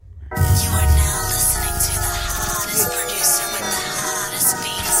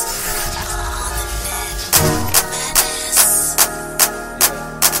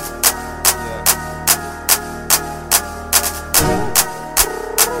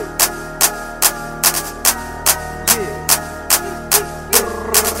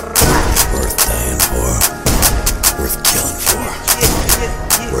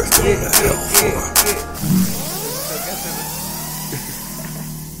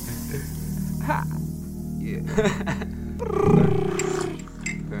Ha! Yeah.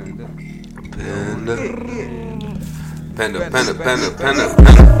 Panda.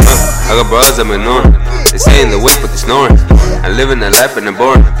 I got bras I'm ignoring. They say in the whip, but they snoring. I live in that life, but they're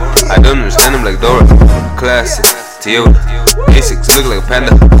boring. I don't understand them like Dora. Classic, Toyota. Basics look like a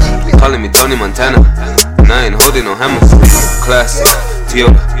panda. They calling me Tony Montana, and I ain't holding no hammers. Classic,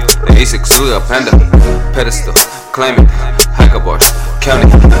 Toyota. The Asics look like a panda. Pedestal, climbing, hiker bars,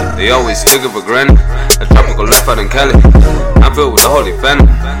 counting. They always took it for granted. A tropical life out in Cali. I'm filled with a holy phantom.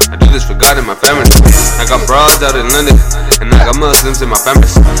 I do this for God and my family. I got bras out in London, and I got Muslims in my family.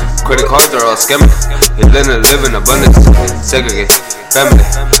 Credit cards are all scamming. They live in abundance. Segregate, family,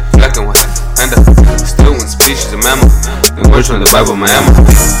 black and white, panda. Still one species of mammal. The words from the Bible, my ammo.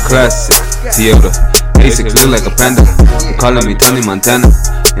 Classic, Toyota. Asics look like a panda. They calling me Tony Montana,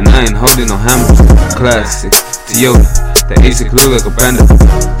 and I ain't holding no hammer. Classic, Toyota. The Asics look like a panda.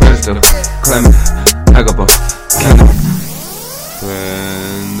 Pedestal, climbing, hiker counting.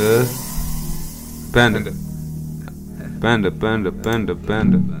 Panda.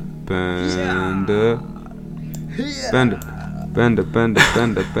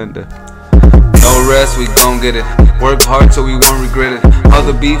 No rest, we gon' get it. Work hard so we won't regret it. All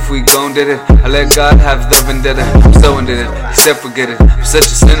the beef, we gon' did it. I let God have the vendetta. Someone did it, he said forget it. I'm such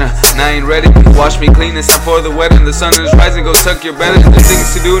a sinner, and I ain't ready. Wash me clean, it's time for the wedding. The sun is rising, go tuck your bed. There's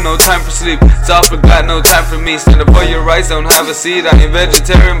things to do, no time for sleep. It's all forgot, no time for me. Stand up for your rights, don't have a seat. I ain't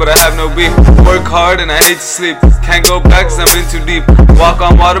vegetarian, but I have no beef. Work hard and I hate to sleep. Can't go back cause I'm in too deep. Walk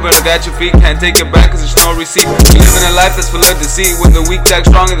on water, but look at your feet. Can't take it back cause there's no receipt. We live in a life that's full of deceit. When the weak act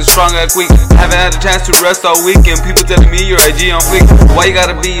strong and the strong act weak. Haven't had a chance to rest all week, and people telling me your IG on fleek. Why you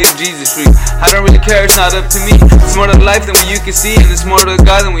gotta be a Jesus freak? I don't really care, it's not up to me. It's more to life than what you can see, and it's more to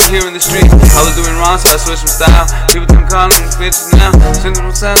God than we hear in the street. I was doing wrong, so I switched my style. People think I'm calling me bitches now, sending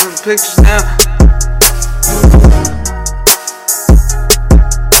them sounds and pictures now.